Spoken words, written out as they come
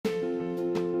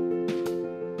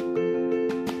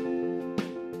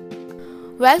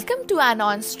Welcome to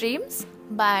Anon Streams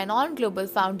by Anon Global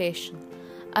Foundation,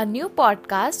 a new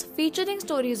podcast featuring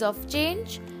stories of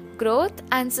change, growth,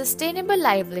 and sustainable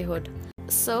livelihood.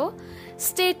 So,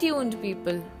 stay tuned,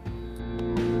 people.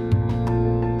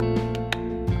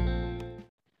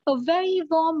 A very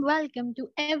warm welcome to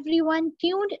everyone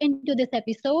tuned into this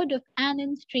episode of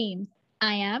Anon Streams.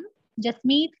 I am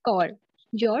Jasmeet Kaur,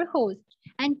 your host,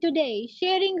 and today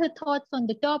sharing her thoughts on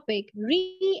the topic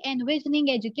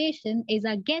Re-envisioning Education is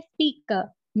our guest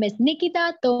speaker, Ms.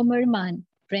 Nikita Tomar Mann,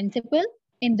 Principal,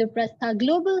 Indraprastha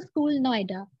Global School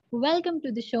Noida. Welcome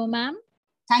to the show, ma'am.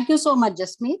 Thank you so much,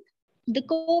 Jasmeet. The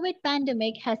COVID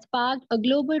pandemic has sparked a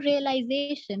global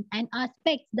realization, and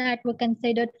aspects that were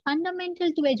considered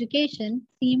fundamental to education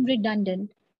seem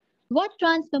redundant. What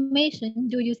transformation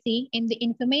do you see in the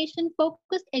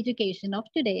information-focused education of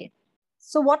today?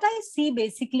 So what I see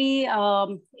basically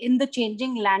in the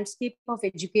changing landscape of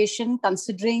education,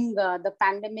 considering the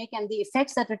pandemic and the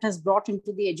effects that it has brought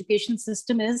into the education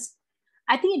system is,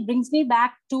 I think it brings me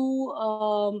back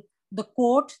to the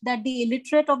quote that the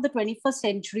illiterate of the 21st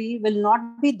century will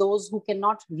not be those who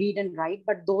cannot read and write,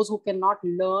 but those who cannot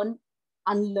learn,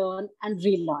 unlearn, and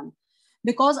relearn.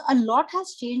 Because a lot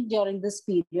has changed during this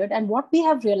period. And what we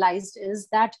have realized is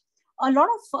that a lot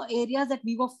of areas that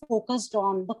we were focused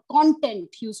on, the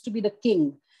content used to be the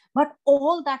king. But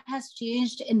all that has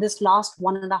changed in this last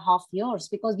 1.5 years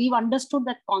because we've understood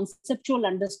that conceptual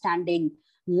understanding,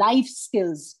 life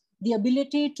skills, the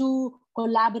ability to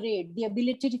collaborate, the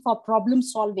ability for problem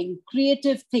solving,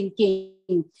 creative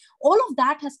thinking, all of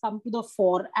that has come to the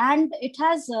fore. And it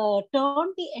has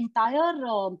turned the entire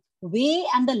way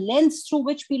and the lens through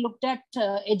which we looked at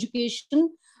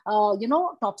education,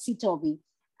 topsy-turvy.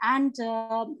 And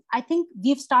I think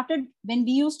we've started, when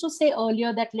we used to say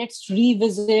earlier that let's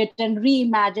revisit and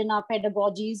reimagine our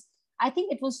pedagogies, I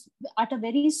think it was at a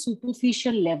very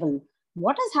superficial level.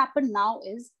 What has happened now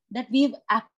is that we've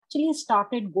actually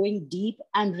started going deep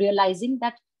and realizing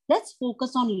that let's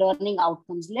focus on learning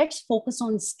outcomes. Let's focus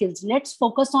on skills. Let's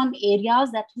focus on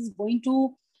areas that is going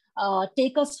to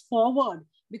take us forward,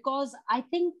 because I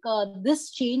think this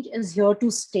change is here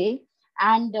to stay,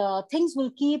 and things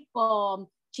will keep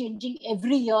changing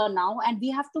every year now. And we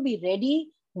have to be ready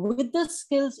with the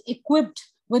skills, equipped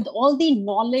with all the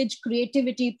knowledge,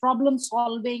 creativity, problem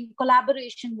solving,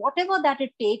 collaboration, whatever that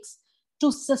it takes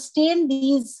to sustain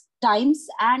these times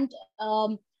and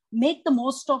make the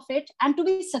most of it and to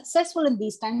be successful in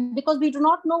these times, because we do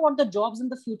not know what the jobs in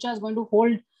the future is going to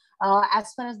hold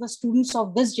as far as the students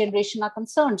of this generation are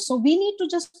concerned. So we need to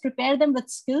just prepare them with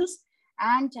skills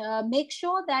and make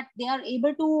sure that they are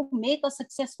able to make a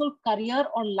successful career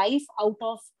or life out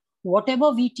of whatever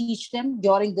we teach them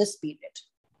during this period.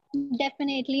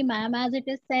 Definitely, ma'am. As it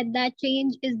is said that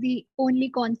change is the only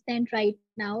constant right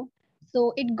now.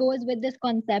 So it goes with this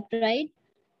concept, right?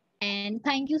 And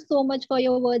thank you so much for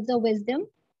your words of wisdom.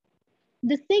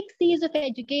 The 6 C's of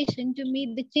education to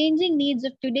meet the changing needs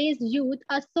of today's youth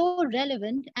are so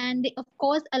relevant, and they of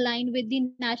course align with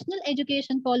the National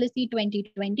Education Policy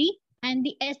 2020 and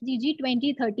the SDG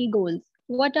 2030 goals.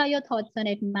 What are your thoughts on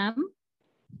it, ma'am?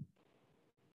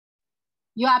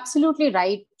 You're absolutely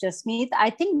right, Jasmeet.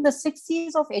 I think the 6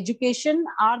 C's of education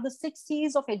are the 6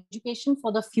 C's of education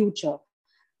for the future.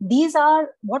 These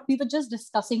are what we were just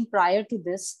discussing prior to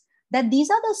this, that these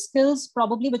are the skills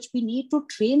probably which we need to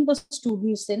train the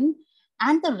students in,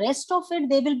 and the rest of it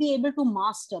they will be able to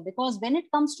master. Because when it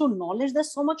comes to knowledge,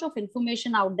 there's so much of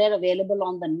information out there available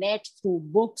on the net, through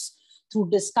books, through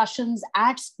discussions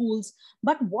at schools.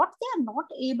 But what they are not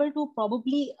able to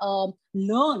probably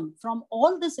learn from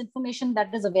all this information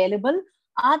that is available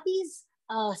are these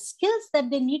skills that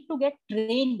they need to get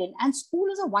trained in. And school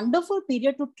is a wonderful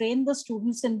period to train the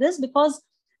students in this, because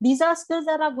these are skills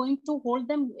that are going to hold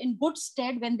them in good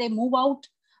stead when they move out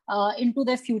into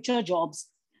their future jobs.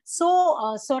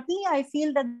 So certainly I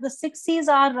feel that the 6 C's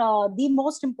are the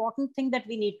most important thing that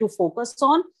we need to focus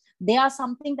on. They are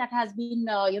something that has been,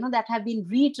 that have been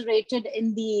reiterated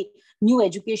in the new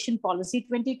Education Policy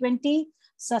 2020.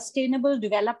 Sustainable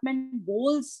Development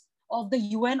Goals of the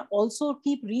UN also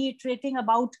keep reiterating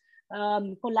about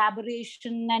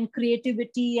collaboration and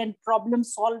creativity and problem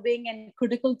solving and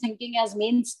critical thinking as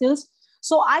main skills.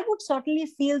 So I would certainly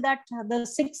feel that the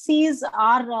 6 C's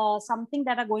are something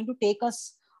that are going to take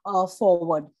us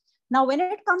forward. Now, when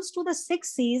it comes to the 6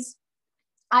 C's,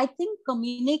 I think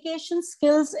communication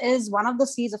skills is one of the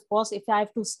C's, of course. If I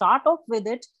have to start off with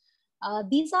it,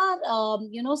 these are,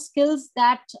 skills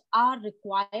that are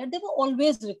required. They were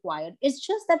always required. It's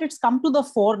just that it's come to the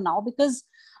fore now, because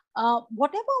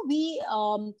whatever we,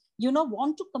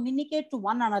 want to communicate to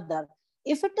one another,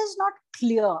 if it is not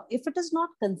clear, if it is not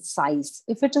concise,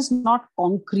 if it is not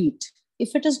concrete,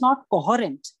 if it is not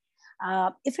coherent,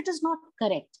 if it is not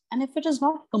correct, and if it is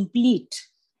not complete,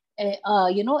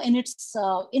 in its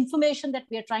information that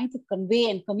we are trying to convey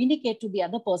and communicate to the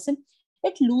other person,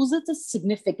 it loses its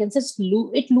significance,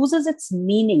 it loses its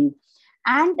meaning.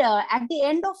 And at the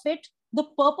end of it, the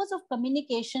purpose of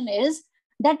communication is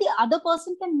that the other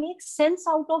person can make sense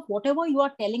out of whatever you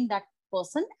are telling that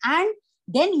person and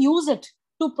then use it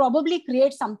to probably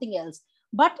create something else.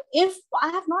 But if I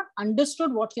have not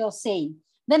understood what you're saying,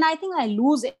 then I think I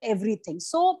lose everything.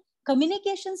 So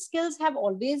communication skills have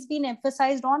always been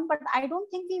emphasized on, but I don't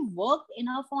think we worked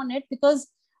enough on it, because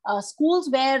schools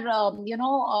where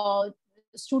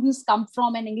students come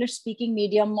from an English speaking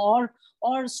medium,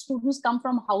 or students come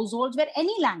from households where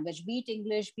any language, be it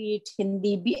English, be it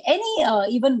Hindi, be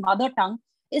any even mother tongue,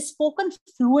 is spoken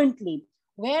fluently,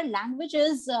 where language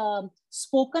is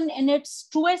spoken in its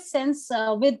truest sense,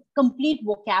 with complete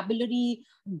vocabulary,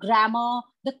 grammar,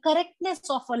 the correctness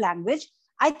of a language,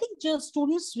 I think just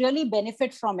students really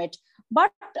benefit from it.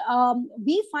 But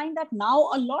we find that now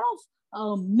a lot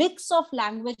of mix of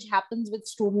language happens with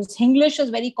students. English is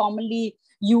very commonly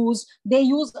used. They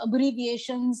use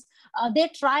abbreviations. They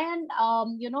try and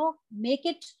make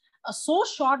it so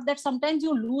short that sometimes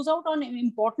you lose out on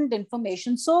important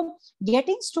information. So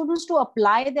getting students to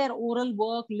apply their oral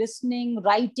work, listening,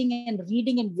 writing, and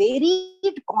reading in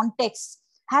varied contexts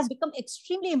has become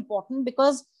extremely important,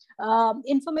 because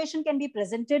information can be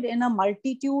presented in a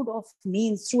multitude of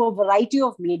means through a variety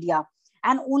of media.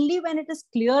 And only when it is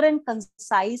clear and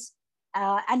concise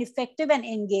and effective and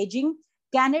engaging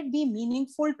can it be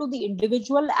meaningful to the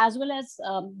individual as well as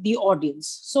the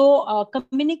audience. So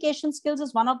communication skills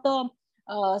is one of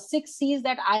the 6 C's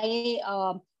that I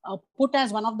put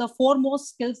as one of the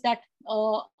foremost skills that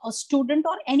a student,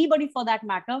 or anybody for that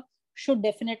matter, should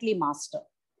definitely master.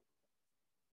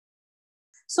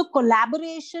 So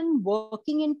collaboration,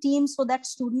 working in teams so that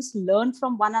students learn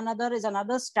from one another, is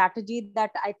another strategy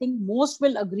that I think most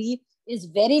will agree is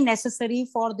very necessary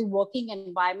for the working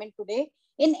environment today.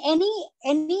 In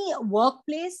any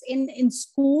workplace, in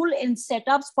school, in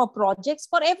setups, for projects,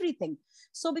 for everything.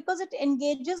 So because it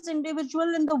engages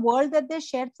individual in the world that they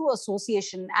share through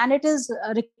association, and it is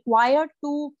required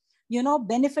to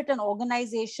benefit an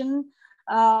organization,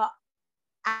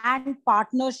 and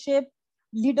partnership,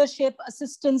 leadership,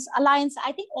 assistance, alliance.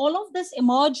 I think all of this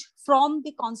emerge from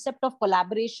the concept of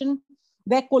collaboration,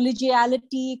 where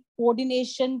collegiality,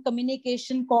 coordination,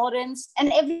 communication, coherence,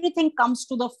 and everything comes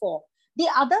to the fore. The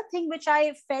other thing which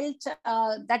I felt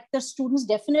that the students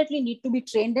definitely need to be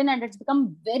trained in, and it's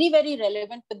become very, very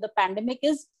relevant with the pandemic,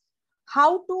 is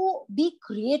how to be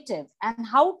creative and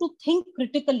how to think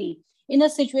critically in a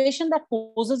situation that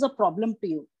poses a problem to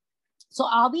you. So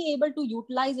are we able to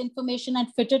utilize information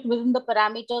and fit it within the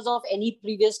parameters of any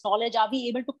previous knowledge? Are we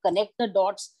able to connect the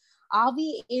dots? Are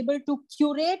we able to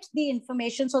curate the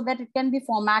information so that it can be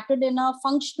formatted in a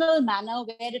functional manner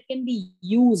where it can be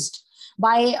used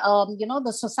by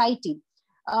the society?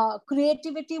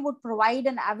 Creativity would provide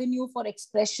an avenue for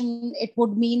expression. It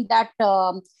would mean that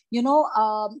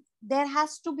there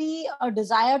has to be a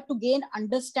desire to gain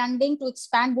understanding, to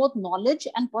expand both knowledge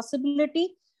and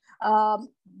possibility.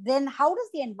 Then how does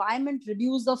the environment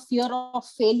reduce the fear of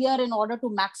failure in order to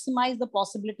maximize the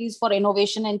possibilities for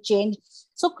innovation and change?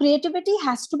 So creativity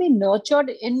has to be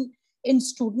nurtured in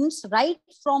students right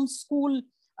from school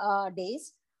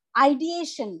days.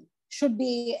 Ideation should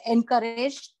be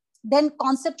encouraged. Then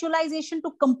conceptualization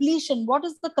to completion. What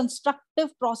is the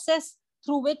constructive process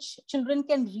through which children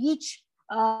can reach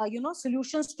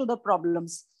solutions to the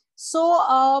problems?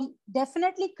 So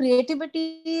definitely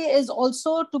creativity is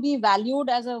also to be valued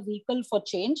as a vehicle for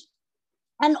change.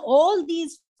 And all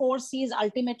these 4 C's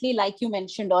ultimately, like you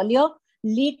mentioned earlier,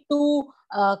 lead to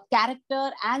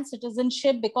character and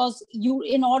citizenship, because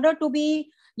in order to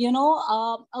be,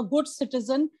 a good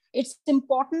citizen, it's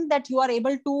important that you are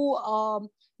able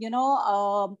to,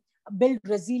 build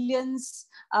resilience,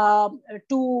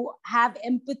 to have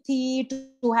empathy,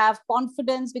 to have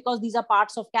confidence, because these are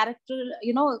parts of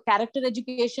character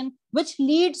education, which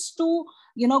leads to,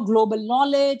 global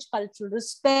knowledge, cultural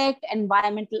respect,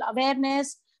 environmental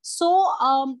awareness. So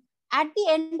at the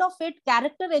end of it,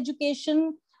 character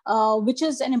education, which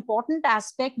is an important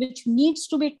aspect, which needs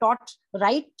to be taught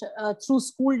right through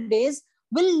school days,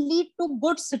 will lead to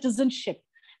good citizenship.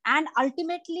 And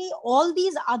ultimately, all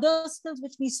these other skills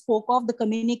which we spoke of, the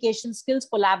communication skills,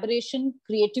 collaboration,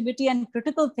 creativity, and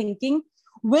critical thinking,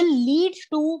 will lead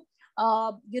to,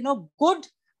 good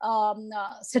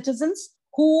citizens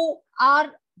who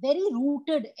are very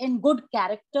rooted in good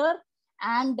character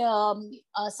and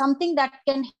something that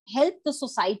can help the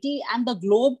society and the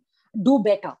globe do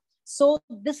better. So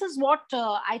this is what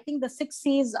I think the 6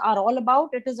 C's are all about.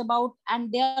 It is about,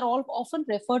 and they are all often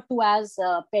referred to as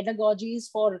pedagogies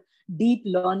for deep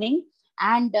learning.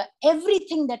 And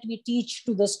everything that we teach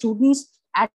to the students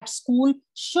at school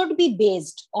should be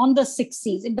based on the 6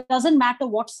 C's. It doesn't matter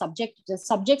what subject it is.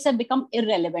 Subjects have become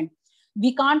irrelevant.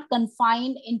 We can't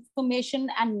confine information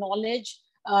and knowledge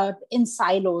in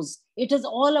silos. It is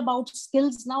all about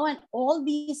skills now, and all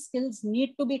these skills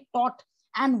need to be taught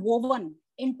and woven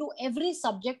into every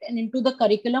subject and into the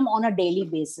curriculum on a daily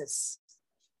basis.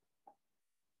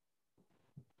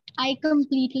 I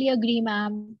completely agree,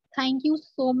 ma'am. Thank you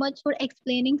so much for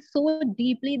explaining so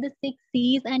deeply the 6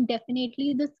 C's and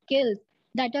definitely the skills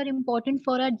that are important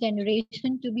for our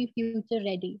generation to be future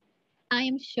ready. I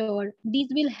am sure these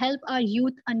will help our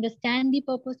youth understand the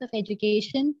purpose of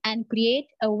education and create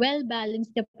a well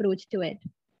balanced approach to it.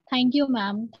 Thank you,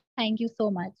 ma'am. Thank you so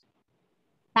much.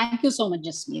 Thank you so much,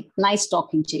 Jasmeet. Nice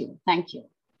talking to you. Thank you.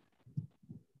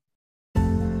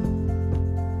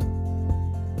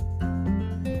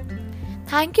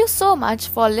 Thank you so much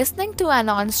for listening to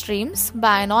Anon Streams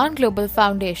by Anon Global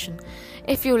Foundation.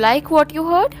 If you like what you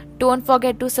heard, don't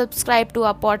forget to subscribe to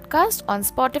our podcast on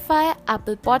Spotify,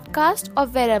 Apple Podcast, or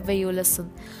wherever you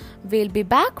listen. We'll be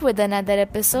back with another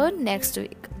episode next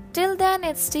week. Till then,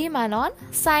 it's Team Anon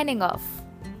signing off.